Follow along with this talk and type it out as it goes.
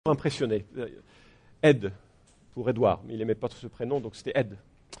impressionné. Ed, pour Édouard, mais il n'aimait pas ce prénom, donc c'était Ed.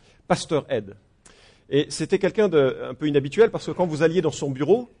 Pasteur Ed. Et c'était quelqu'un d'un peu inhabituel, parce que quand vous alliez dans son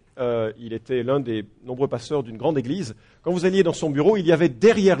bureau, il était l'un des nombreux pasteurs d'une grande église, quand vous alliez dans son bureau, il y avait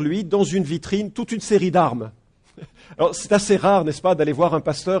derrière lui, dans une vitrine, toute une série d'armes. Alors c'est assez rare, n'est-ce pas, d'aller voir un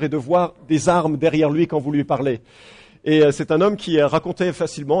pasteur et de voir des armes derrière lui quand vous lui parlez. Et c'est un homme qui racontait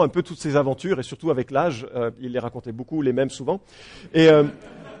facilement un peu toutes ses aventures, et surtout avec l'âge, il les racontait beaucoup, les mêmes souvent. Mais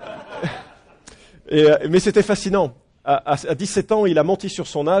c'était fascinant. À 17 ans, il a menti sur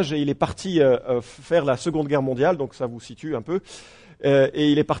son âge et il est parti faire la Seconde Guerre mondiale, donc ça vous situe un peu.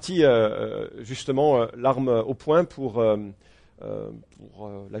 Et il est parti justement l'arme au poing pour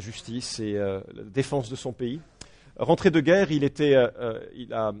la justice et la défense de son pays. Rentré de guerre,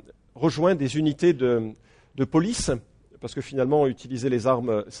 il a rejoint des unités de police, parce que finalement, utiliser les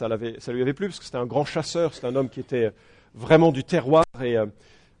armes, ça lui avait plu, parce que c'était un grand chasseur, c'était un homme qui était vraiment du terroir, et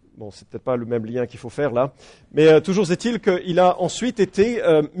bon, c'est peut-être pas le même lien qu'il faut faire là, mais toujours est-il qu'il a ensuite été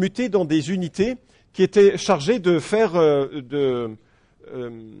muté dans des unités qui étaient chargées de faire, de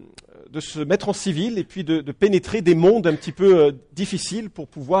se mettre en civil, et puis de pénétrer des mondes un petit peu difficiles pour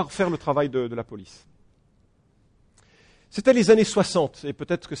pouvoir faire le travail de la police. C'était les années 60, et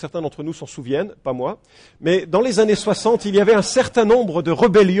peut-être que certains d'entre nous s'en souviennent, pas moi, mais dans les années 60, il y avait un certain nombre de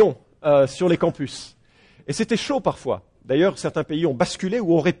rébellions sur les campus. Et c'était chaud parfois. D'ailleurs, certains pays ont basculé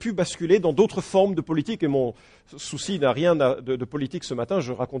ou auraient pu basculer dans d'autres formes de politique, et mon souci n'a rien de politique ce matin,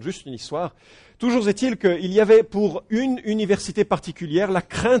 je raconte juste une histoire. Toujours est-il qu'il y avait pour une université particulière la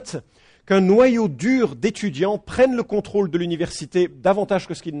crainte qu'un noyau dur d'étudiants prenne le contrôle de l'université davantage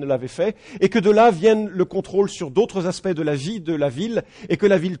que ce qu'il ne l'avait fait, et que de là vienne le contrôle sur d'autres aspects de la vie de la ville, et que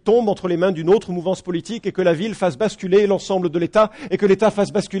la ville tombe entre les mains d'une autre mouvance politique, et que la ville fasse basculer l'ensemble de l'État, et que l'État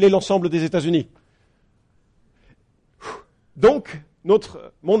fasse basculer l'ensemble des États-Unis. Donc,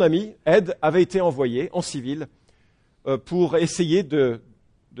 mon ami Ed avait été envoyé en civil pour essayer de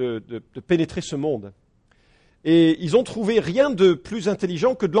pénétrer ce monde. Et ils ont trouvé rien de plus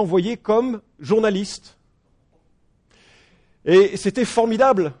intelligent que de l'envoyer comme journaliste. Et c'était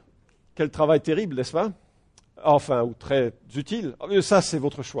formidable. Quel travail terrible, n'est-ce pas? Enfin, ou très utile. Ça, c'est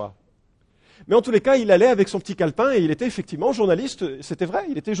votre choix. Mais en tous les cas, il allait avec son petit calepin et il était effectivement journaliste. C'était vrai,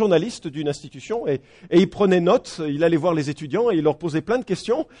 il était journaliste d'une institution et il prenait note, il allait voir les étudiants et il leur posait plein de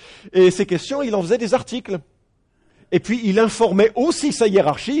questions. Et ces questions, il en faisait des articles. Et puis, il informait aussi sa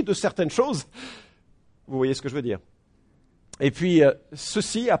hiérarchie de certaines choses. Vous voyez ce que je veux dire? Et puis,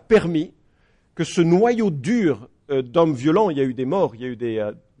 ceci a permis que ce noyau dur d'hommes violents, il y a eu des morts, il y a eu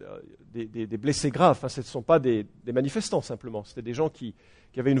des blessés graves, enfin, ce ne sont pas des manifestants simplement, c'était des gens qui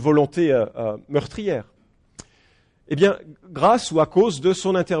avaient une volonté meurtrière. Eh bien, grâce ou à cause de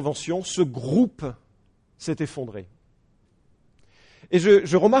son intervention, ce groupe s'est effondré. Et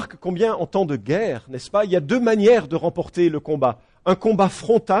je remarque combien, en temps de guerre, n'est-ce pas, il y a deux manières de remporter le combat. Un combat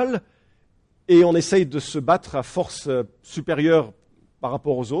frontal, et on essaye de se battre à force supérieure par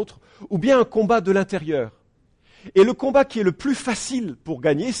rapport aux autres, ou bien un combat de l'intérieur. Et le combat qui est le plus facile pour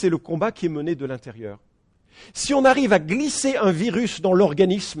gagner, c'est le combat qui est mené de l'intérieur. Si on arrive à glisser un virus dans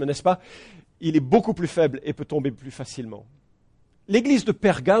l'organisme, n'est-ce pas, il est beaucoup plus faible et peut tomber plus facilement. L'église de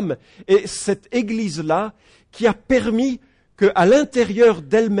Pergame est cette église-là qui a permis qu'à l'intérieur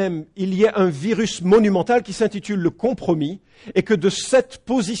d'elle-même, il y ait un virus monumental qui s'intitule le compromis, et que de cette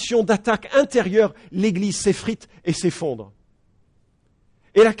position d'attaque intérieure, l'église s'effrite et s'effondre.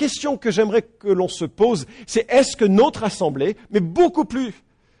 Et la question que j'aimerais que l'on se pose, c'est est-ce que notre assemblée, mais beaucoup plus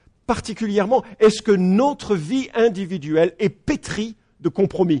particulièrement, est-ce que notre vie individuelle est pétrie de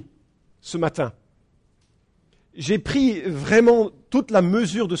compromis ce matin? J'ai pris vraiment toute la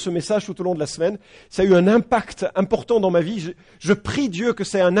mesure de ce message tout au long de la semaine. Ça a eu un impact important dans ma vie. Je prie Dieu que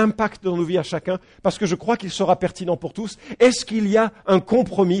ça ait un impact dans nos vies à chacun, parce que je crois qu'il sera pertinent pour tous. Est-ce qu'il y a un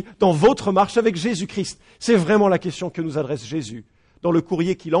compromis dans votre marche avec Jésus-Christ? C'est vraiment la question que nous adresse Jésus dans le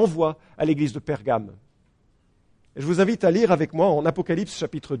courrier qu'il envoie à l'église de Pergame. Et je vous invite à lire avec moi en Apocalypse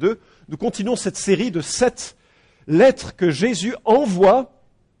chapitre 2. Nous continuons cette série de 7 lettres que Jésus envoie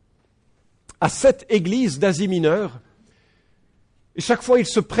à 7 églises d'Asie mineure. Et chaque fois, il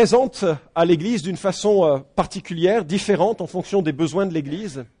se présente à l'église d'une façon particulière, différente en fonction des besoins de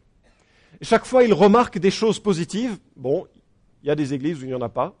l'église. Et chaque fois, il remarque des choses positives. Bon, il y a des églises où il n'y en a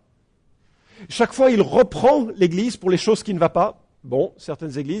pas. Chaque fois, il reprend l'église pour les choses qui ne vont pas. Bon,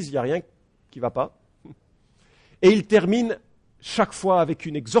 certaines églises, il n'y a rien qui ne va pas. Et il termine chaque fois avec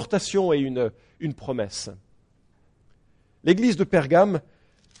une exhortation et une promesse. L'église de Pergame,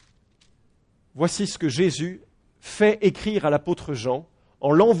 voici ce que Jésus fait écrire à l'apôtre Jean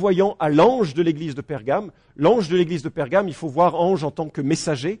en l'envoyant à l'ange de l'église de Pergame. L'ange de l'église de Pergame, il faut voir ange en tant que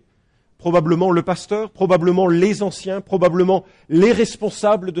messager, probablement le pasteur, probablement les anciens, probablement les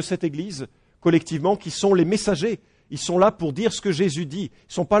responsables de cette église, collectivement, qui sont les messagers. Ils sont là pour dire ce que Jésus dit. Ils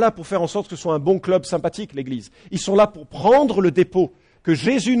ne sont pas là pour faire en sorte que ce soit un bon club sympathique, l'église. Ils sont là pour prendre le dépôt que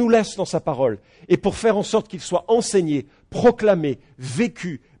Jésus nous laisse dans sa parole et pour faire en sorte qu'il soit enseigné, proclamé,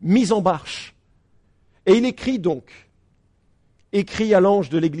 vécu, mis en marche. Et il écrit donc, écrit à l'ange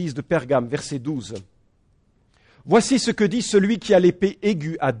de l'église de Pergame, verset 12. « Voici ce que dit celui qui a l'épée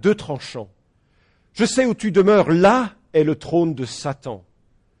aiguë à 2 tranchants. Je sais où tu demeures, là est le trône de Satan.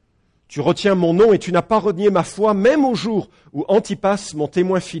 Tu retiens mon nom et tu n'as pas renié ma foi, même au jour où Antipas, mon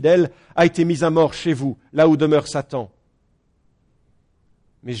témoin fidèle, a été mis à mort chez vous, là où demeure Satan.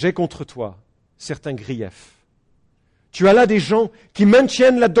 Mais j'ai contre toi certains griefs. Tu as là des gens qui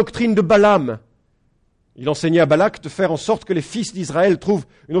maintiennent la doctrine de Balaam. Il enseignait à Balak de faire en sorte que les fils d'Israël trouvent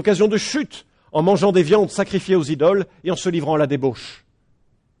une occasion de chute en mangeant des viandes sacrifiées aux idoles et en se livrant à la débauche.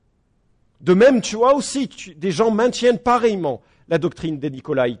 De même, tu as aussi des gens maintiennent pareillement la doctrine des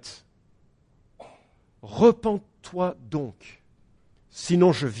Nicolaïtes. Repens-toi donc,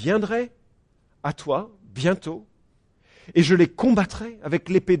 sinon je viendrai à toi bientôt et je les combattrai avec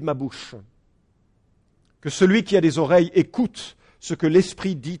l'épée de ma bouche. Que celui qui a des oreilles écoute ce que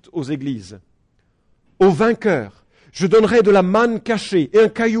l'Esprit dit aux églises. Au vainqueur, je donnerai de la manne cachée et un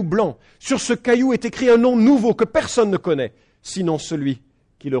caillou blanc. Sur ce caillou est écrit un nom nouveau que personne ne connaît, sinon celui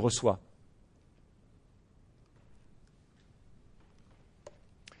qui le reçoit. »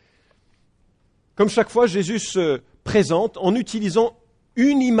 Comme chaque fois, Jésus se présente en utilisant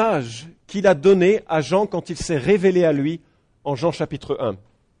une image qu'il a donnée à Jean quand il s'est révélé à lui en Jean chapitre 1.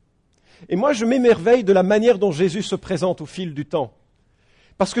 Et moi, je m'émerveille de la manière dont Jésus se présente au fil du temps.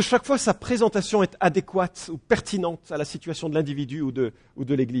 Parce que chaque fois, sa présentation est adéquate ou pertinente à la situation de l'individu ou de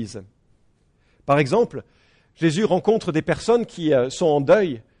l'Église. Par exemple, Jésus rencontre des personnes qui sont en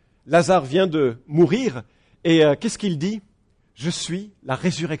deuil. Lazare vient de mourir et qu'est-ce qu'il dit ? « Je suis la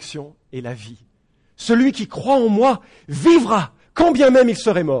résurrection et la vie. Celui qui croit en moi vivra, quand bien même il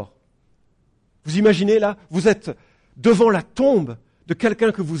serait mort. » Vous imaginez là, vous êtes devant la tombe de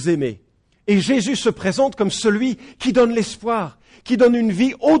quelqu'un que vous aimez. Et Jésus se présente comme celui qui donne l'espoir, qui donne une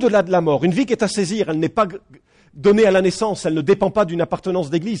vie au-delà de la mort, une vie qui est à saisir, elle n'est pas donnée à la naissance, elle ne dépend pas d'une appartenance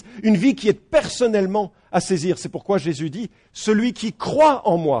d'église, une vie qui est personnellement à saisir. C'est pourquoi Jésus dit, celui qui croit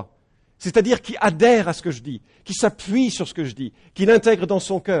en moi, c'est-à-dire qui adhère à ce que je dis, qui s'appuie sur ce que je dis, qui l'intègre dans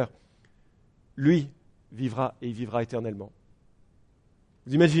son cœur, lui vivra et il vivra éternellement.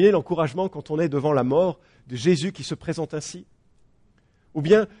 Vous imaginez l'encouragement quand on est devant la mort de Jésus qui se présente ainsi ? Ou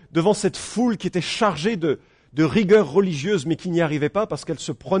bien devant cette foule qui était chargée de rigueur religieuse mais qui n'y arrivait pas parce qu'elle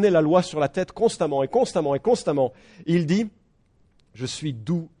se prenait la loi sur la tête constamment et constamment et constamment. Et il dit, « Je suis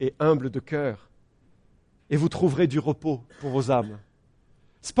doux et humble de cœur et vous trouverez du repos pour vos âmes. »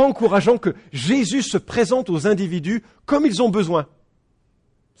 C'est pas encourageant que Jésus se présente aux individus comme ils ont besoin,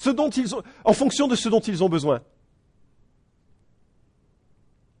 en fonction de ce dont ils ont besoin.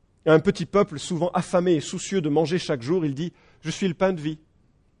 Un petit peuple souvent affamé et soucieux de manger chaque jour, il dit « Je suis le pain de vie ».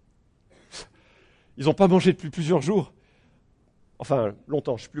 Ils n'ont pas mangé depuis plusieurs jours. Enfin,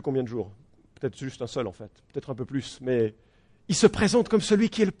 longtemps, je ne sais plus combien de jours. Peut-être juste un seul en fait, peut-être un peu plus. Mais il se présente comme celui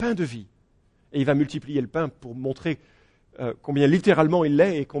qui est le pain de vie. Et il va multiplier le pain pour montrer combien littéralement il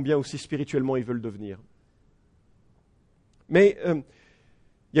l'est et combien aussi spirituellement il veut le devenir. Mais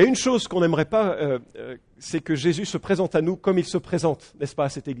il y a une chose qu'on n'aimerait pas, c'est que Jésus se présente à nous comme il se présente, n'est-ce pas, à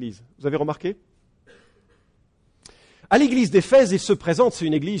cette église. Vous avez remarqué ? À l'église d'Éphèse, il se présente, c'est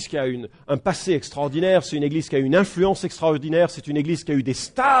une église qui a un passé extraordinaire, c'est une église qui a une influence extraordinaire, c'est une église qui a eu des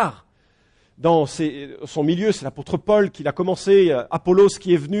stars dans son milieu, c'est l'apôtre Paul qui l'a commencé, il y a Apollos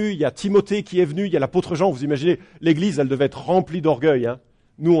qui est venu, il y a Timothée qui est venu, il y a l'apôtre Jean, vous imaginez, l'église, elle devait être remplie d'orgueil. Hein.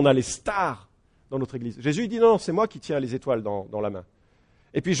 Nous, on a les stars dans notre église. Jésus dit non, c'est moi qui tiens les étoiles dans la main.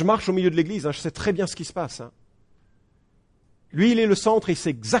 Et puis je marche au milieu de l'église, je sais très bien ce qui se passe. Lui, il est le centre et il sait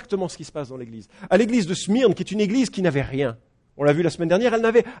exactement ce qui se passe dans l'église. À l'église de Smyrne, qui est une église qui n'avait rien. On l'a vu la semaine dernière, elle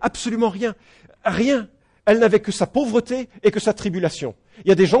n'avait absolument rien. Rien. Elle n'avait que sa pauvreté et que sa tribulation. Il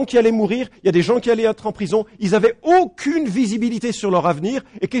y a des gens qui allaient mourir, il y a des gens qui allaient être en prison. Ils n'avaient aucune visibilité sur leur avenir.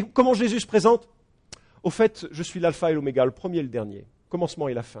 Et comment Jésus se présente ? Au fait, je suis l'alpha et l'oméga, le premier et le dernier, commencement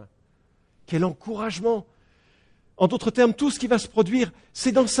et la fin. Quel encouragement ! En d'autres termes, tout ce qui va se produire,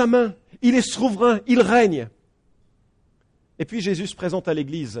 c'est dans sa main. Il est souverain, il règne. Et puis Jésus se présente à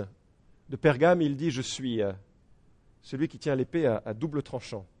l'église de Pergame, il dit « Je suis celui qui tient l'épée à double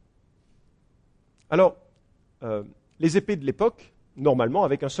tranchant ». Alors, les épées de l'époque, normalement,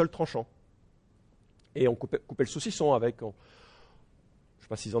 avec un seul tranchant. Et on coupait le saucisson avec.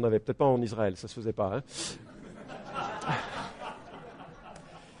 pas s'ils en avaient, peut-être pas en Israël, ça se faisait pas. Hein.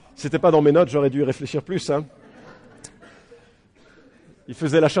 C'était pas dans mes notes, j'aurais dû y réfléchir plus. Hein. Ils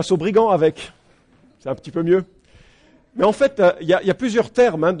faisaient la chasse aux brigands avec. C'est un petit peu mieux. Mais en fait, il y a plusieurs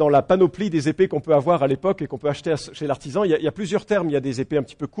termes dans la panoplie des épées qu'on peut avoir à l'époque et qu'on peut acheter chez l'artisan. Il y a plusieurs termes. Il y a des épées un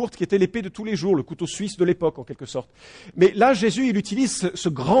petit peu courtes qui étaient l'épée de tous les jours, le couteau suisse de l'époque en quelque sorte. Mais là, Jésus, il utilise ce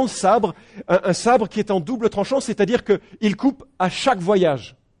grand sabre, un sabre qui est en double tranchant, c'est-à-dire qu'il coupe à chaque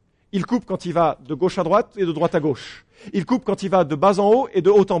voyage. Il coupe quand il va de gauche à droite et de droite à gauche. Il coupe quand il va de bas en haut et de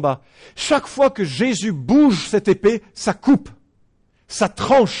haut en bas. Chaque fois que Jésus bouge cette épée, ça coupe, ça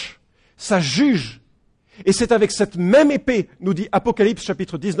tranche, ça juge. Et c'est avec cette même épée, nous dit Apocalypse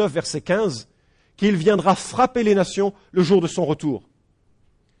chapitre 19, verset 15, qu'il viendra frapper les nations le jour de son retour.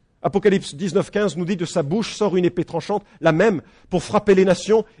 Apocalypse 19, 15 nous dit de sa bouche sort une épée tranchante, la même, pour frapper les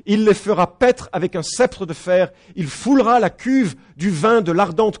nations. Il les fera paître avec un sceptre de fer. Il foulera la cuve du vin de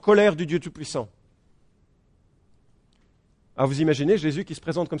l'ardente colère du Dieu Tout-Puissant. Alors vous imaginez, Jésus qui se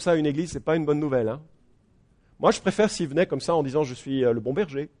présente comme ça à une église, c'est pas une bonne nouvelle. Hein. Moi, je préfère s'il venait comme ça en disant « je suis le bon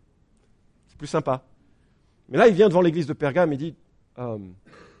berger ». C'est plus sympa. Mais là, il vient devant l'église de Pergame et dit «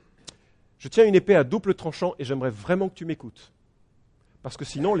 je tiens une épée à double tranchant et j'aimerais vraiment que tu m'écoutes. Parce que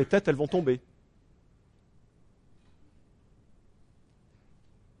sinon, les têtes, elles vont tomber. »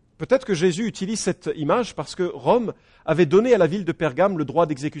 Peut-être que Jésus utilise cette image parce que Rome avait donné à la ville de Pergame le droit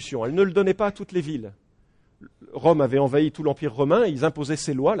d'exécution. Elle ne le donnait pas à toutes les villes. Rome avait envahi tout l'Empire romain, et ils imposaient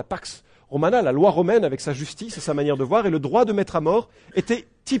ses lois, la Pax Romana, la loi romaine avec sa justice et sa manière de voir, et le droit de mettre à mort était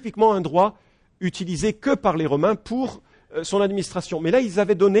typiquement un droit utilisé que par les Romains pour son administration. Mais là, ils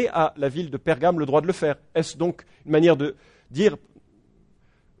avaient donné à la ville de Pergame le droit de le faire. Est-ce donc une manière de dire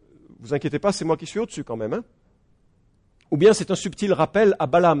 « vous inquiétez pas, c'est moi qui suis au-dessus quand même hein ?» Ou bien c'est un subtil rappel à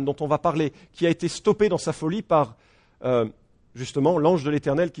Balaam dont on va parler, qui a été stoppé dans sa folie par justement l'ange de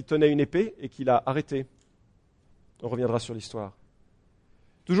l'Éternel qui tenait une épée et qui l'a arrêté. On reviendra sur l'histoire.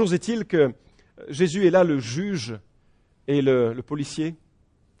 Toujours est-il que Jésus est là le juge et le policier.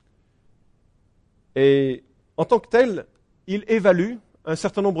 Et en tant que tel, il évalue un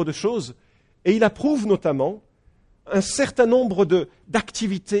certain nombre de choses et il approuve notamment un certain nombre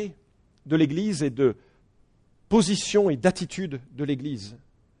d'activités de l'Église et de positions et d'attitudes de l'Église.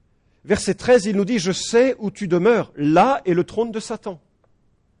 Verset 13, il nous dit « Je sais où tu demeures, là est le trône de Satan ».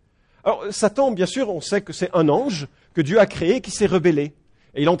 Alors Satan, bien sûr, on sait que c'est un ange que Dieu a créé qui s'est rebellé.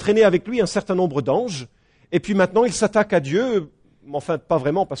 Et il a entraîné avec lui un certain nombre d'anges et puis maintenant il s'attaque à Dieu. Enfin, pas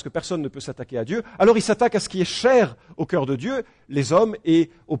vraiment, parce que personne ne peut s'attaquer à Dieu. Alors il s'attaque à ce qui est cher au cœur de Dieu, les hommes, et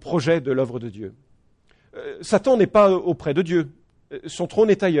au projet de l'œuvre de Dieu. Satan n'est pas auprès de Dieu. Son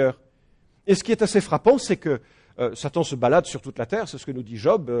trône est ailleurs. Et ce qui est assez frappant, c'est que Satan se balade sur toute la terre, c'est ce que nous dit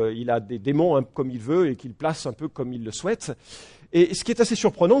Job. Il a des démons comme il veut et qu'il place un peu comme il le souhaite. Et ce qui est assez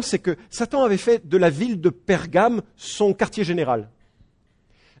surprenant, c'est que Satan avait fait de la ville de Pergame son quartier général.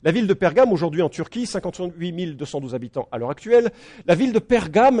 La ville de Pergame, aujourd'hui en Turquie, 58 212 habitants à l'heure actuelle, la ville de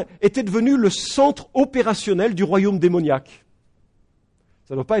Pergame était devenue le centre opérationnel du royaume démoniaque.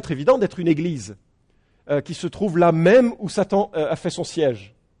 Ça ne doit pas être évident d'être une église qui se trouve là même où Satan a fait son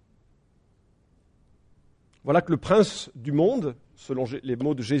siège. Voilà que le prince du monde, selon les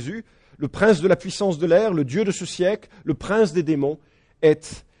mots de Jésus, le prince de la puissance de l'air, le Dieu de ce siècle, le prince des démons,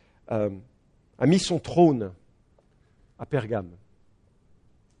 a mis son trône à Pergame.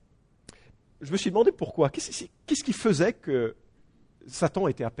 Je me suis demandé pourquoi. Qu'est-ce qui faisait que Satan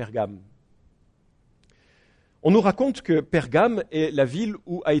était à Pergame ? On nous raconte que Pergame est la ville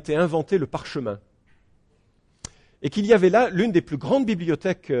où a été inventé le parchemin. Et qu'il y avait là l'une des plus grandes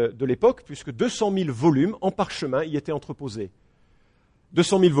bibliothèques de l'époque, puisque 200 000 volumes en parchemin y étaient entreposés.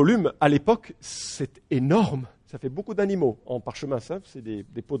 200 000 volumes, à l'époque, c'est énorme. Ça fait beaucoup d'animaux en parchemin, ça, c'est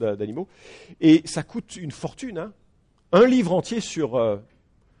des pots d'animaux. Et ça coûte une fortune. Hein. Un livre entier sur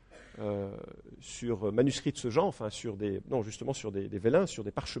manuscrits de ce genre, enfin sur des vélins, sur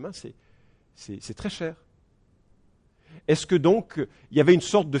des parchemins, c'est très cher. Est-ce que donc il y avait une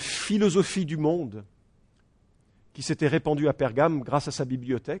sorte de philosophie du monde qui s'était répandue à Pergame grâce à sa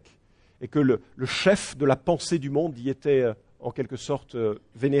bibliothèque et que le chef de la pensée du monde y était en quelque sorte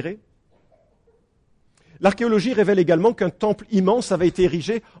vénéré ? L'archéologie révèle également qu'un temple immense avait été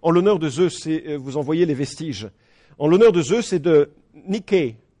érigé en l'honneur de Zeus, et vous en voyez les vestiges. En l'honneur de Zeus et de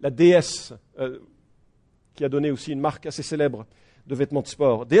Nike, la déesse qui a donné aussi une marque assez célèbre de vêtements de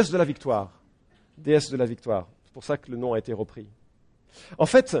sport, déesse de la victoire. Déesse de la victoire. C'est pour ça que le nom a été repris. En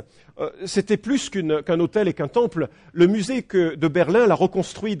fait, c'était plus qu'un hôtel et qu'un temple. Le musée de Berlin l'a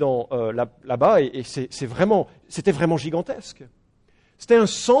reconstruit là-bas et c'était vraiment gigantesque. C'était un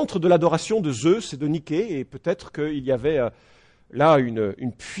centre de l'adoration de Zeus et de Nike et peut-être qu'il y avait là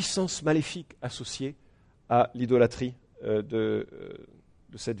une puissance maléfique associée à l'idolâtrie de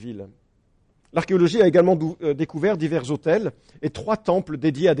cette ville. L'archéologie a également découvert divers autels et 3 temples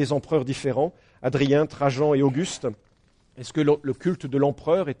dédiés à des empereurs différents, Adrien, Trajan et Auguste. Est-ce que le culte de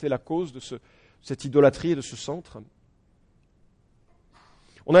l'empereur était la cause de cette idolâtrie et de ce centre ?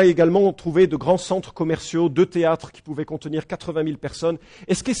 On a également trouvé de grands centres commerciaux, 2 théâtres qui pouvaient contenir 80 000 personnes.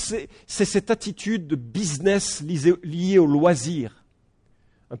 Est-ce que c'est cette attitude de business liée au loisir ?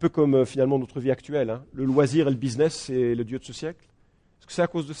 Un peu comme finalement notre vie actuelle. Hein. Le loisir et le business, c'est le Dieu de ce siècle. Est-ce que c'est à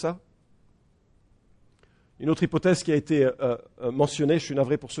cause de ça ? Une autre hypothèse qui a été mentionnée, je suis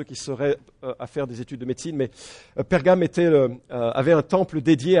navré pour ceux qui seraient à faire des études de médecine, mais Pergame avait un temple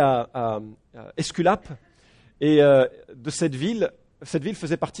dédié à Esculape. Et de cette ville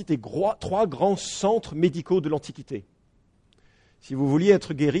faisait partie des 3 grands centres médicaux de l'Antiquité. Si vous vouliez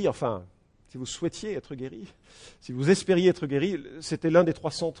être guéri, enfin, si vous souhaitiez être guéri, si vous espériez être guéri, c'était l'un des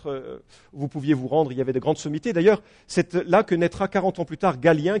 3 centres où vous pouviez vous rendre. Il y avait de grandes sommités. D'ailleurs, c'est là que naîtra 40 ans plus tard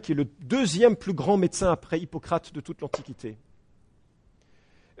Galien, qui est le 2e plus grand médecin après Hippocrate de toute l'Antiquité.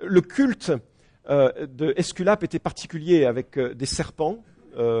 Le culte de Esculape était particulier, avec des serpents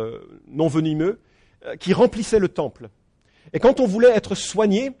non venimeux qui remplissaient le temple. Et quand on voulait être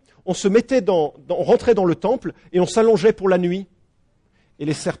soigné, on rentrait dans le temple et on s'allongeait pour la nuit. Et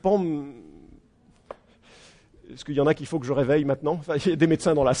les serpents... Est-ce qu'il y en a qu'il faut que je réveille maintenant ? Enfin, il y a des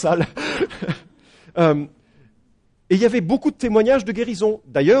médecins dans la salle. Et il y avait beaucoup de témoignages de guérison.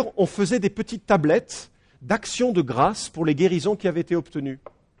 D'ailleurs, on faisait des petites tablettes d'action de grâce pour les guérisons qui avaient été obtenues.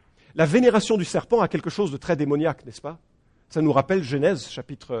 La vénération du serpent a quelque chose de très démoniaque, n'est-ce pas ? Ça nous rappelle Genèse,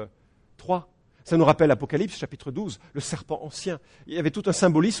 chapitre 3. Ça nous rappelle Apocalypse, chapitre 12, le serpent ancien. Il y avait tout un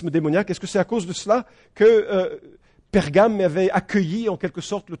symbolisme démoniaque. Est-ce que c'est à cause de cela que Pergame avait accueilli en quelque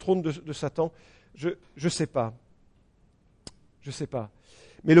sorte le trône de Satan ? Je sais pas. Je sais pas.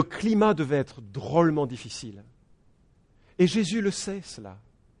 Mais le climat devait être drôlement difficile. Et Jésus le sait, cela.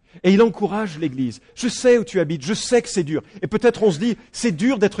 Et il encourage l'Église. Je sais où tu habites, je sais que c'est dur. Et peut-être on se dit, c'est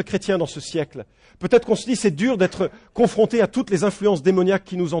dur d'être chrétien dans ce siècle. Peut-être qu'on se dit, c'est dur d'être confronté à toutes les influences démoniaques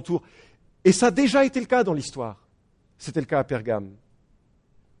qui nous entourent. Et ça a déjà été le cas dans l'histoire. C'était le cas à Pergame.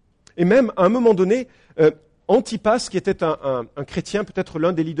 Et même, à un moment donné, Antipas, qui était un chrétien, peut-être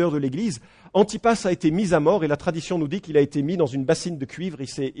l'un des leaders de l'Église, Antipas a été mis à mort et la tradition nous dit qu'il a été mis dans une bassine de cuivre et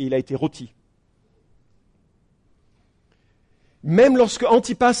il a été rôti. Même lorsque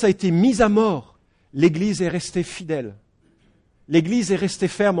Antipas a été mis à mort, l'Église est restée fidèle. L'Église est restée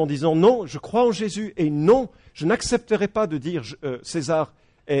ferme en disant non, je crois en Jésus et non, je n'accepterai pas de dire César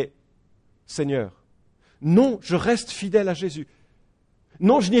est Seigneur. Non, je reste fidèle à Jésus.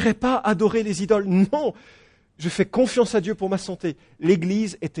 Non, je n'irai pas adorer les idoles. Non, je fais confiance à Dieu pour ma santé.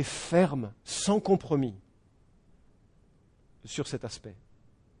 L'Église était ferme, sans compromis sur cet aspect.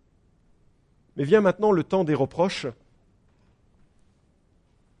 Mais vient maintenant le temps des reproches.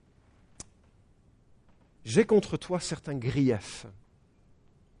 J'ai contre toi certains griefs.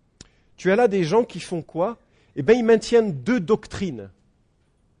 Tu as là des gens qui font quoi ? Eh bien, ils maintiennent 2 doctrines.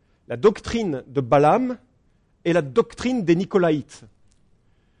 La doctrine de Balaam et la doctrine des Nicolaïtes.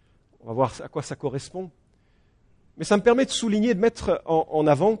 On va voir à quoi ça correspond. Mais ça me permet de souligner, de mettre en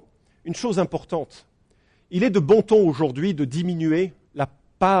avant une chose importante. Il est de bon ton aujourd'hui de diminuer la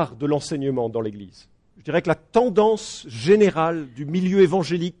part de l'enseignement dans l'Église. Je dirais que la tendance générale du milieu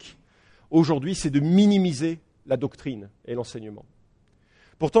évangélique aujourd'hui, c'est de minimiser la doctrine et l'enseignement.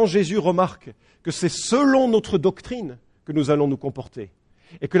 Pourtant, Jésus remarque que c'est selon notre doctrine que nous allons nous comporter.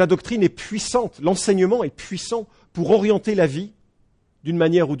 Et que la doctrine est puissante, l'enseignement est puissant pour orienter la vie d'une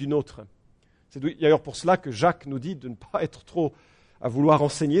manière ou d'une autre. C'est d'ailleurs pour cela que Jacques nous dit de ne pas être trop à vouloir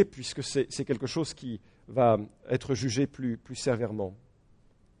enseigner, puisque c'est quelque chose qui va être jugé plus sévèrement.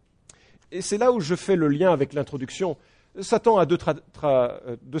 Et c'est là où je fais le lien avec l'introduction. Satan a 2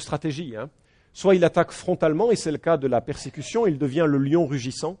 stratégies. Hein. Soit il attaque frontalement, et c'est le cas de la persécution, il devient le lion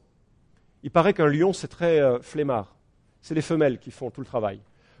rugissant. Il paraît qu'un lion, c'est très flemmard. C'est les femelles qui font tout le travail.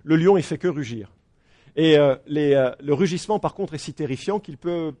 Le lion, il fait que rugir. Et le rugissement, par contre, est si terrifiant qu'il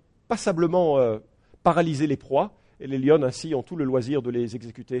peut passablement paralyser les proies. Et les lionnes, ainsi, ont tout le loisir de les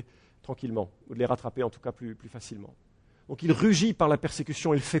exécuter tranquillement, ou de les rattraper, en tout cas, plus facilement. Donc il rugit par la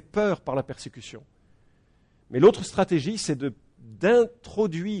persécution, il fait peur par la persécution. Mais l'autre stratégie, c'est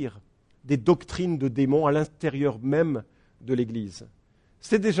d'introduire des doctrines de démons à l'intérieur même de l'Église.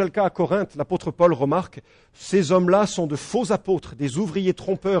 C'était déjà le cas à Corinthe. L'apôtre Paul remarque « Ces hommes-là sont de faux apôtres, des ouvriers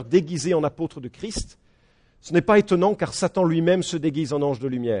trompeurs déguisés en apôtres de Christ. Ce n'est pas étonnant car Satan lui-même se déguise en ange de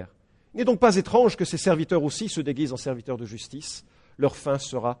lumière. Il n'est donc pas étrange que ses serviteurs aussi se déguisent en serviteurs de justice. Leur fin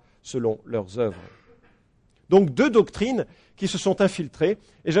sera selon leurs œuvres. » Donc 2 doctrines qui se sont infiltrées.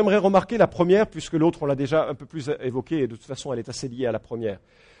 Et j'aimerais remarquer la première, puisque l'autre, on l'a déjà un peu plus évoquée, et de toute façon, elle est assez liée à la première.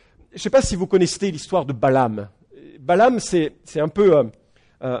 Je ne sais pas si vous connaissez l'histoire de Balaam. Balaam, c'est un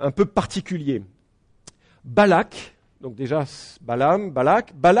peu particulier. Balak, donc déjà Balaam,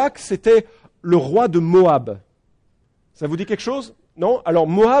 Balak, c'était le roi de Moab. Ça vous dit quelque chose? Non? Alors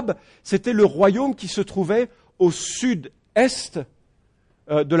Moab, c'était le royaume qui se trouvait au sud-est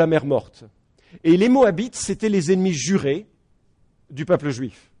de la mer Morte. Et les Moabites, c'était les ennemis jurés du peuple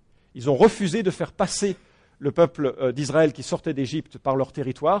juif. Ils ont refusé de faire passer le peuple d'Israël qui sortait d'Égypte par leur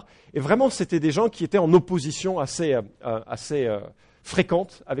territoire. Et vraiment, c'était des gens qui étaient en opposition assez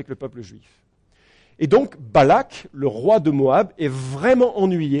fréquente avec le peuple juif. Et donc, Balak, le roi de Moab, est vraiment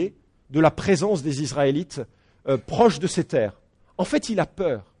ennuyé de la présence des Israélites proches de ses terres. En fait, il a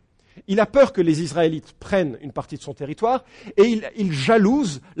peur. Il a peur que les Israélites prennent une partie de son territoire et il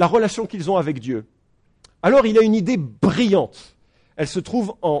jalouse la relation qu'ils ont avec Dieu. Alors, il a une idée brillante. Elle se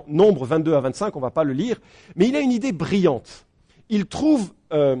trouve en Nombre 22 à 25, on ne va pas le lire, mais il a une idée brillante. Il trouve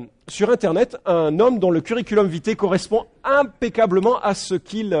sur Internet un homme dont le curriculum vitae correspond impeccablement à ce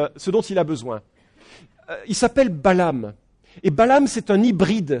dont il a besoin. Il s'appelle Balaam. Et Balaam, c'est un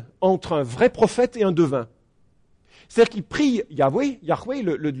hybride entre un vrai prophète et un devin. C'est-à-dire qu'il prie Yahweh,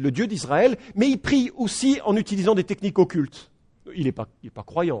 le Dieu d'Israël, mais il prie aussi en utilisant des techniques occultes. Il n'est pas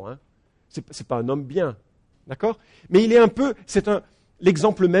croyant, hein. C'est pas un homme bien, d'accord? Mais il est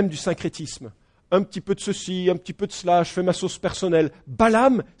l'exemple même du syncrétisme. Un petit peu de ceci, un petit peu de cela, je fais ma sauce personnelle.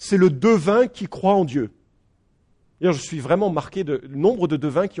 Balaam, c'est le devin qui croit en Dieu. D'ailleurs, je suis vraiment marqué du nombre de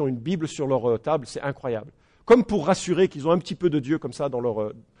devins qui ont une Bible sur leur table, c'est incroyable. Comme pour rassurer qu'ils ont un petit peu de Dieu comme ça dans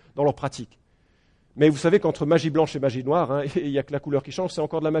leur pratique. Mais vous savez qu'entre magie blanche et magie noire, hein, il n'y a que la couleur qui change, c'est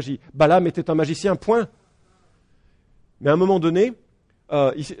encore de la magie. Balaam était un magicien, point. Mais à un moment donné,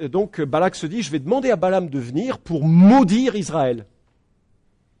 donc Balak se dit, je vais demander à Balaam de venir pour maudire Israël.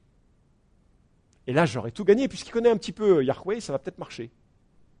 Et là, j'aurais tout gagné, puisqu'il connaît un petit peu Yahweh, ça va peut-être marcher.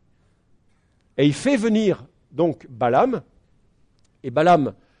 Et il fait venir donc Balaam, et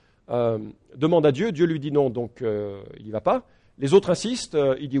Balaam demande à Dieu, Dieu lui dit non, donc il n'y va pas. Les autres insistent,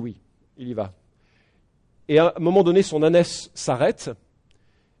 il dit oui, il y va. Et à un moment donné, son ânesse s'arrête,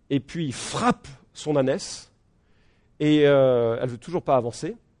 et puis il frappe son ânesse, et elle ne veut toujours pas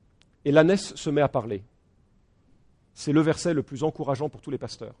avancer, et l'ânesse se met à parler. C'est le verset le plus encourageant pour tous les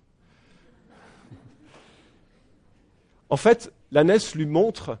pasteurs. En fait, l'ânesse lui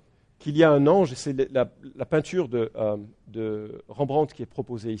montre qu'il y a un ange, et c'est la peinture de Rembrandt qui est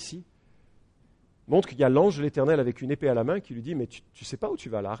proposée ici, montre qu'il y a l'ange de l'Éternel avec une épée à la main qui lui dit « Mais tu ne sais pas où tu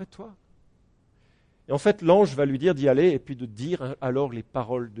vas là, arrête-toi ». Et en fait, l'ange va lui dire d'y aller et puis de dire alors les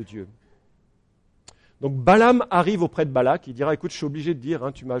paroles de Dieu. Donc Balaam arrive auprès de Balak, il dira « Écoute, je suis obligé de dire,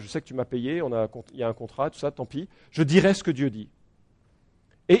 hein, je sais que tu m'as payé, il y a un contrat, tout ça, tant pis, je dirai ce que Dieu dit. »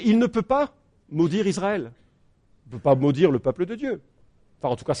 Et il ne peut pas maudire Israël. Il ne peut pas maudire le peuple de Dieu. Enfin,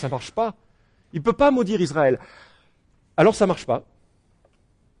 en tout cas, ça ne marche pas. Il ne peut pas maudire Israël. Alors, ça ne marche pas.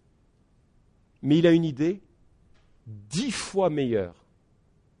 Mais il a une idée 10 fois meilleure.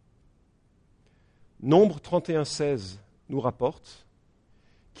 Nombre 31,16 nous rapporte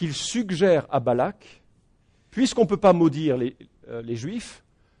qu'il suggère à Balak, puisqu'on ne peut pas maudire les Juifs,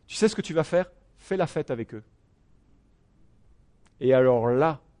 tu sais ce que tu vas faire? Fais la fête avec eux. Et alors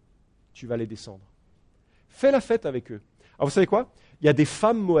là, tu vas les descendre. Fais la fête avec eux. Alors vous savez quoi? Il y a des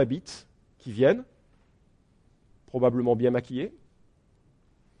femmes moabites qui viennent, probablement bien maquillées,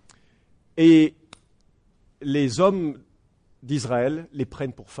 et les hommes d'Israël les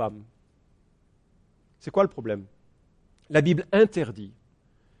prennent pour femmes. C'est quoi le problème? La Bible interdit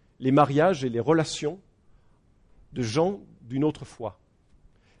les mariages et les relations de gens d'une autre foi.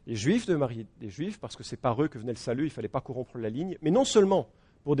 Les Juifs de marier des Juifs, parce que c'est par eux que venait le salut, il ne fallait pas corrompre la ligne, mais non seulement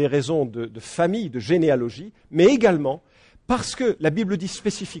pour des raisons de famille, de généalogie, mais également parce que la Bible dit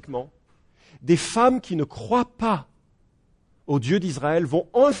spécifiquement, des femmes qui ne croient pas au Dieu d'Israël vont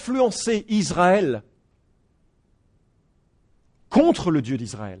influencer Israël contre le Dieu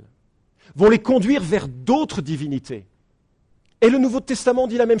d'Israël, vont les conduire vers d'autres divinités. Et le Nouveau Testament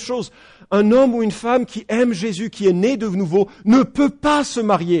dit la même chose. Un homme ou une femme qui aime Jésus, qui est né de nouveau, ne peut pas se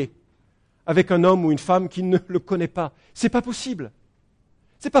marier avec un homme ou une femme qui ne le connaît pas. C'est pas possible.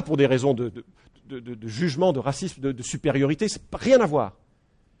 C'est pas pour des raisons de jugement, de racisme, de supériorité, c'est rien à voir.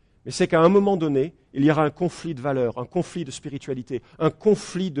 Mais c'est qu'à un moment donné, il y aura un conflit de valeurs, un conflit de spiritualité, un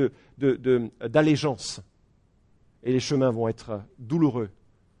conflit d'allégeance. Et les chemins vont être douloureux.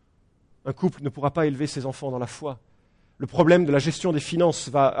 Un couple ne pourra pas élever ses enfants dans la foi. Le problème de la gestion des finances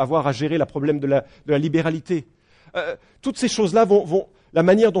va avoir à gérer le problème de la libéralité. Toutes ces choses-là la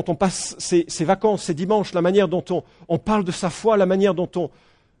manière dont on passe ses vacances, ses dimanches, la manière dont on parle de sa foi, la manière dont on...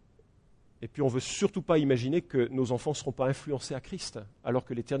 Et puis on ne veut surtout pas imaginer que nos enfants ne seront pas influencés à Christ, alors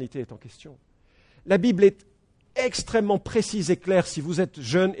que l'éternité est en question. La Bible est extrêmement précise et claire. Si vous êtes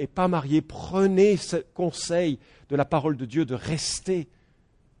jeune et pas marié, prenez ce conseil de la parole de Dieu de rester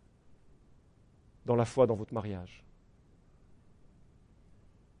dans la foi dans votre mariage.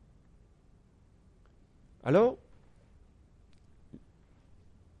 Alors,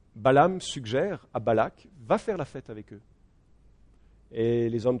 Balaam suggère à Balak, va faire la fête avec eux. Et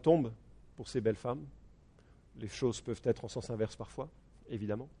les hommes tombent pour ces belles femmes. Les choses peuvent être en sens inverse parfois,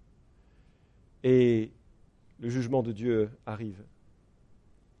 évidemment. Et le jugement de Dieu arrive.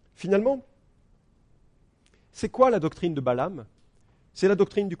 Finalement, c'est quoi la doctrine de Balaam? C'est la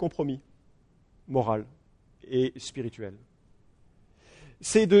doctrine du compromis moral et spirituel.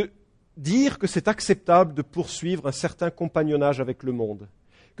 C'est de dire que c'est acceptable de poursuivre un certain compagnonnage avec le monde,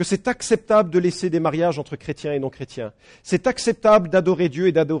 que c'est acceptable de laisser des mariages entre chrétiens et non-chrétiens, c'est acceptable d'adorer Dieu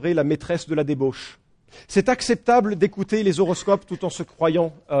et d'adorer la maîtresse de la débauche, c'est acceptable d'écouter les horoscopes tout en se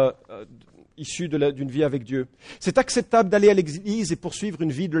croyant issu d'une vie avec Dieu, c'est acceptable d'aller à l'église et poursuivre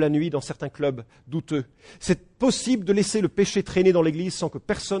une vie de la nuit dans certains clubs douteux, c'est possible de laisser le péché traîner dans l'église sans que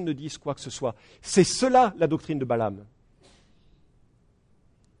personne ne dise quoi que ce soit. C'est cela la doctrine de Balaam.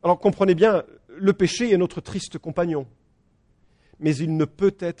 Alors comprenez bien, le péché est notre triste compagnon, mais il ne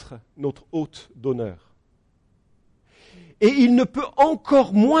peut être notre hôte d'honneur. Et il ne peut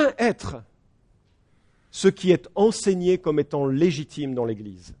encore moins être ce qui est enseigné comme étant légitime dans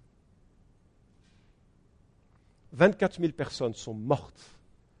l'Église. 24 000 personnes sont mortes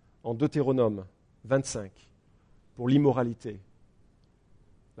en Deutéronome 25 pour l'immoralité,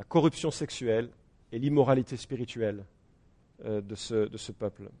 la corruption sexuelle et l'immoralité spirituelle de ce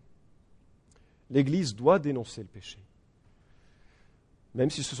peuple. L'Église doit dénoncer le péché, même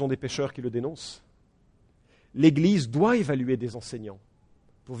si ce sont des pécheurs qui le dénoncent. L'Église doit évaluer des enseignants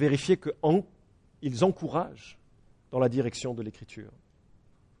pour vérifier qu'ils encouragent dans la direction de l'Écriture.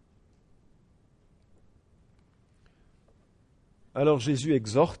 Alors Jésus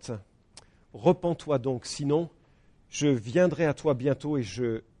exhorte, « Repens-toi donc, sinon je viendrai à toi bientôt et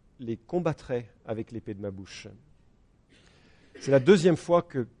je les combattrai avec l'épée de ma bouche. » C'est la deuxième fois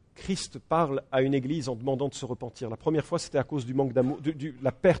que Christ parle à une église en demandant de se repentir. La première fois, c'était à cause du manque d'amour,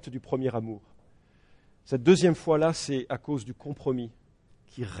 la perte du premier amour. Cette deuxième fois-là, c'est à cause du compromis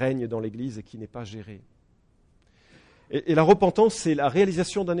qui règne dans l'église et qui n'est pas géré. Et la repentance, c'est la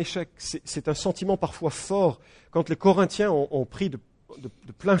réalisation d'un échec. C'est un sentiment parfois fort. Quand les Corinthiens ont pris de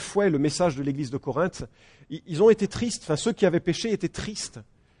plein fouet le message de l'église de Corinthe, ils ont été tristes. Enfin, ceux qui avaient péché étaient tristes.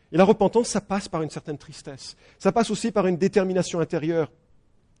 Et la repentance, ça passe par une certaine tristesse. Ça passe aussi par une détermination intérieure.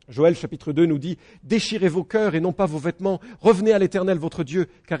 Joël chapitre 2 nous dit « Déchirez vos cœurs et non pas vos vêtements, revenez à l'Éternel votre Dieu,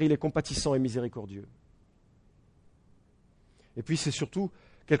 car il est compatissant et miséricordieux. » Et puis c'est surtout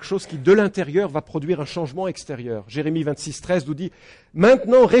quelque chose qui, de l'intérieur, va produire un changement extérieur. Jérémie 26, 13 nous dit «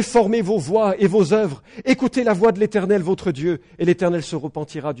 Maintenant réformez vos voies et vos œuvres, écoutez la voix de l'Éternel votre Dieu, et l'Éternel se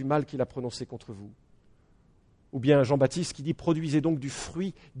repentira du mal qu'il a prononcé contre vous. » Ou bien Jean-Baptiste qui dit « Produisez donc du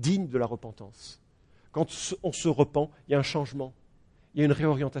fruit digne de la repentance. » Quand on se repent, il y a un changement, il y a une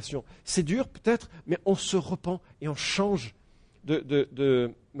réorientation. C'est dur peut-être, mais on se repent et on change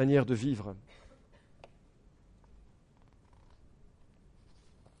de manière de vivre.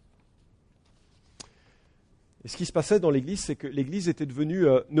 Et ce qui se passait dans l'Église, c'est que l'Église était devenue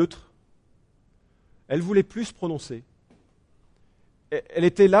neutre. Elle voulait plus se prononcer. Elle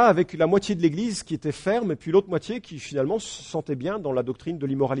était là avec la moitié de l'Église qui était ferme, et puis l'autre moitié qui finalement se sentait bien dans la doctrine de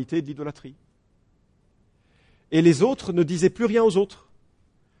l'immoralité et de l'idolâtrie. Et les autres ne disaient plus rien aux autres.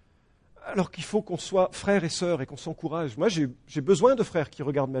 Alors qu'il faut qu'on soit frères et sœurs et qu'on s'encourage. Moi, j'ai besoin de frères qui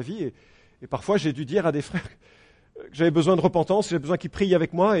regardent ma vie, et parfois j'ai dû dire à des frères que j'avais besoin de repentance, j'avais besoin qu'ils prient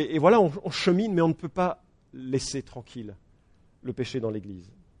avec moi, et voilà, on chemine, mais on ne peut pas laisser tranquille le péché dans l'Église.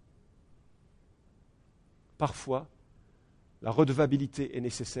 Parfois, la redevabilité est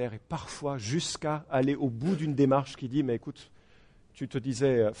nécessaire et parfois jusqu'à aller au bout d'une démarche qui dit « Mais écoute, tu te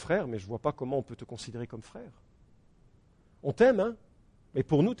disais frère, mais je ne vois pas comment on peut te considérer comme frère. On t'aime, hein, mais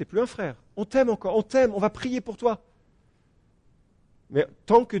pour nous, tu n'es plus un frère. On t'aime encore, on t'aime, on va prier pour toi. Mais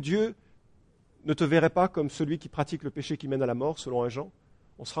tant que Dieu ne te verrait pas comme celui qui pratique le péché qui mène à la mort, selon 1 Jean,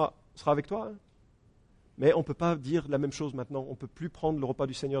 on sera avec toi, hein. Mais on ne peut pas dire la même chose maintenant. On ne peut plus prendre le repas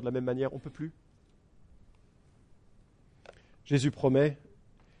du Seigneur de la même manière. On ne peut plus. Jésus promet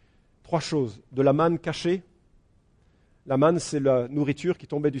 3 choses. De la manne cachée. La manne, c'est la nourriture qui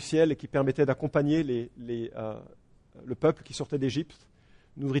tombait du ciel et qui permettait d'accompagner le peuple qui sortait d'Égypte.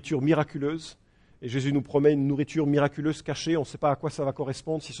 Nourriture miraculeuse. Et Jésus nous promet une nourriture miraculeuse cachée. On ne sait pas à quoi ça va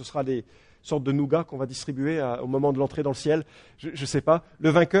correspondre, si ce sera des sortes de nougats qu'on va distribuer au moment de l'entrée dans le ciel. Je ne sais pas.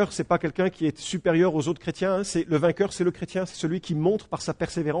 Le vainqueur, ce n'est pas quelqu'un qui est supérieur aux autres chrétiens. Le vainqueur, c'est le chrétien. C'est celui qui montre par sa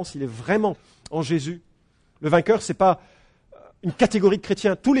persévérance, il est vraiment en Jésus. Le vainqueur, ce n'est pas une catégorie de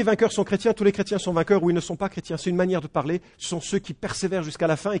chrétiens. Tous les vainqueurs sont chrétiens, tous les chrétiens sont vainqueurs ou ils ne sont pas chrétiens. C'est une manière de parler. Ce sont ceux qui persévèrent jusqu'à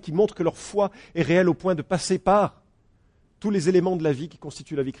la fin et qui montrent que leur foi est réelle au point de passer par tous les éléments de la vie qui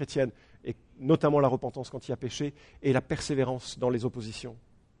constituent la vie chrétienne, et notamment la repentance quand il y a péché et la persévérance dans les oppositions.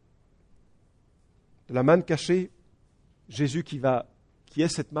 De la manne cachée, Jésus qui est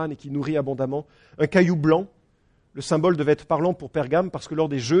cette manne et qui nourrit abondamment. Un caillou blanc, le symbole devait être parlant pour Pergame parce que lors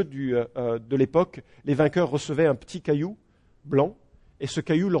des jeux de l'époque, les vainqueurs recevaient un petit caillou blanc et ce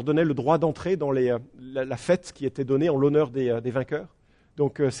caillou leur donnait le droit d'entrer dans la fête qui était donnée en l'honneur des vainqueurs.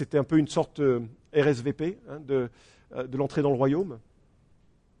 Donc c'était un peu une sorte RSVP de l'entrée dans le royaume.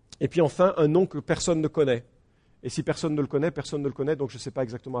 Et puis enfin, un nom que personne ne connaît. Et si personne ne le connaît, personne ne le connaît, donc je ne sais pas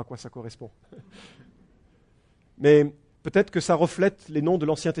exactement à quoi ça correspond. Mais peut-être que ça reflète les noms de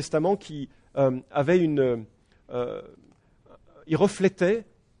l'Ancien Testament qui ils reflétaient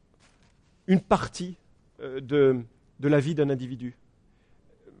une partie de la vie d'un individu.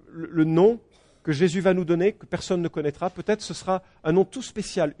 Le nom que Jésus va nous donner, que personne ne connaîtra, peut-être ce sera un nom tout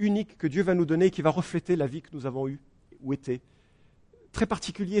spécial, unique, que Dieu va nous donner et qui va refléter la vie que nous avons eue ou été. Très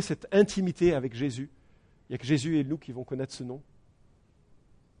particulier, cette intimité avec Jésus. Il n'y a que Jésus et nous qui vont connaître ce nom.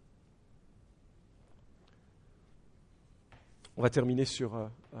 On va terminer sur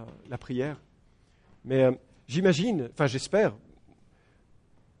la prière. Mais j'espère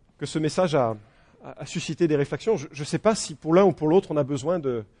que ce message a suscité des réflexions. Je ne sais pas si pour l'un ou pour l'autre, on a besoin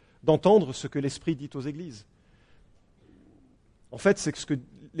d'entendre ce que l'Esprit dit aux églises. En fait, c'est ce que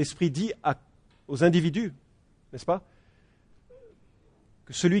l'Esprit dit aux individus, n'est-ce pas ?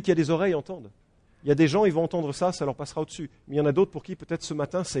 Que celui qui a des oreilles entende. Il y a des gens, ils vont entendre ça, ça leur passera au-dessus. Mais il y en a d'autres pour qui, peut-être ce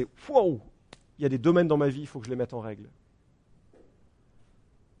matin, c'est « Wow !» Il y a des domaines dans ma vie, il faut que je les mette en règle.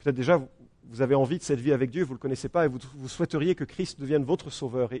 Peut-être déjà, vous avez envie de cette vie avec Dieu, vous ne le connaissez pas, et vous souhaiteriez que Christ devienne votre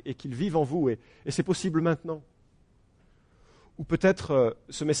sauveur et qu'il vive en vous, et c'est possible maintenant. Ou peut-être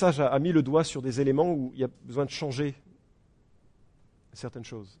ce message a mis le doigt sur des éléments où il y a besoin de changer certaines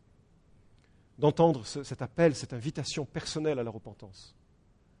choses. D'entendre cet appel, cette invitation personnelle à la repentance.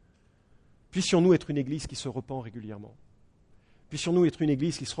 Puissions-nous être une église qui se repent régulièrement. Puissions-nous être une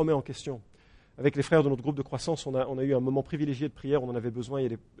église qui se remet en question. Avec les frères de notre groupe de croissance, on a eu un moment privilégié de prière, on en avait besoin, il y a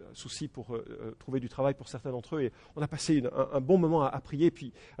des soucis pour trouver du travail pour certains d'entre eux, et on a passé un bon moment à prier.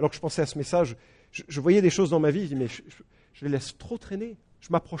 Puis, alors que je pensais à ce message, je voyais des choses dans ma vie, je dis, mais je les laisse trop traîner, je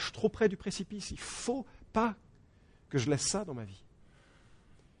m'approche trop près du précipice, il ne faut pas que je laisse ça dans ma vie.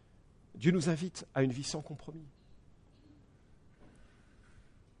 Dieu nous invite à une vie sans compromis.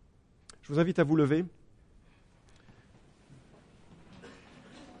 Je vous invite à vous lever.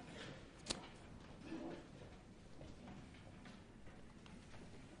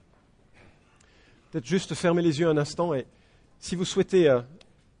 Peut-être juste fermer les yeux un instant et si vous souhaitez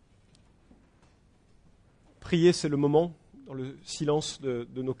prier, c'est le moment, dans le silence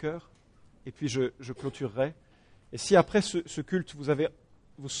de nos cœurs. Et puis je clôturerai. Et si après ce culte,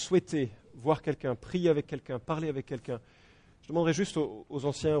 vous souhaitez voir quelqu'un, prier avec quelqu'un, parler avec quelqu'un, je demanderai juste aux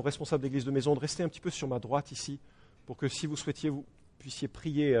anciens, aux responsables d'église de maison de rester un petit peu sur ma droite ici, pour que si vous souhaitiez, vous puissiez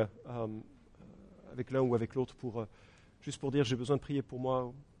prier avec l'un ou avec l'autre, juste pour dire j'ai besoin de prier pour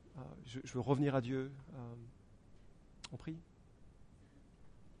moi, je veux revenir à Dieu. On prie.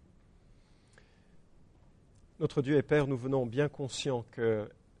 Notre Dieu et Père, nous venons bien conscients que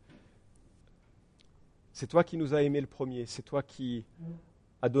c'est toi qui nous as aimés le premier, c'est toi qui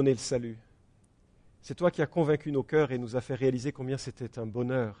as donné le salut. C'est toi qui as convaincu nos cœurs et nous as fait réaliser combien c'était un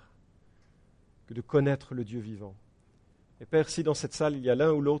bonheur que de connaître le Dieu vivant. Et Père, si dans cette salle il y a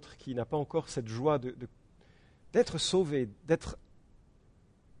l'un ou l'autre qui n'a pas encore cette joie d'être sauvé, d'être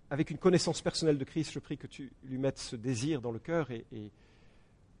avec une connaissance personnelle de Christ, je prie que tu lui mettes ce désir dans le cœur et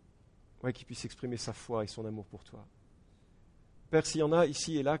qu'il puisse exprimer sa foi et son amour pour toi. Père, s'il y en a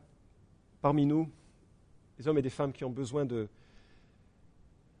ici et là, parmi nous, des hommes et des femmes qui ont besoin de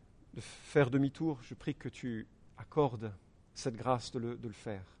faire demi-tour, je prie que tu accordes cette grâce de le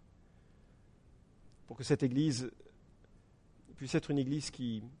faire. Pour que cette Église puisse être une Église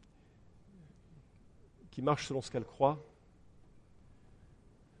qui marche selon ce qu'elle croit.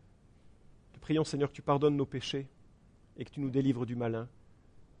 Te prions, Seigneur, que tu pardonnes nos péchés et que tu nous délivres du malin.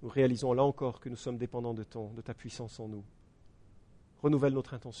 Nous réalisons là encore que nous sommes dépendants de ta puissance en nous. Renouvelle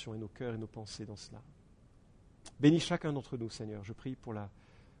notre intention et nos cœurs et nos pensées dans cela. Bénis chacun d'entre nous, Seigneur. Je prie pour la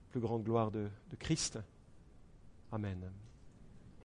plus grande gloire de Christ. Amen.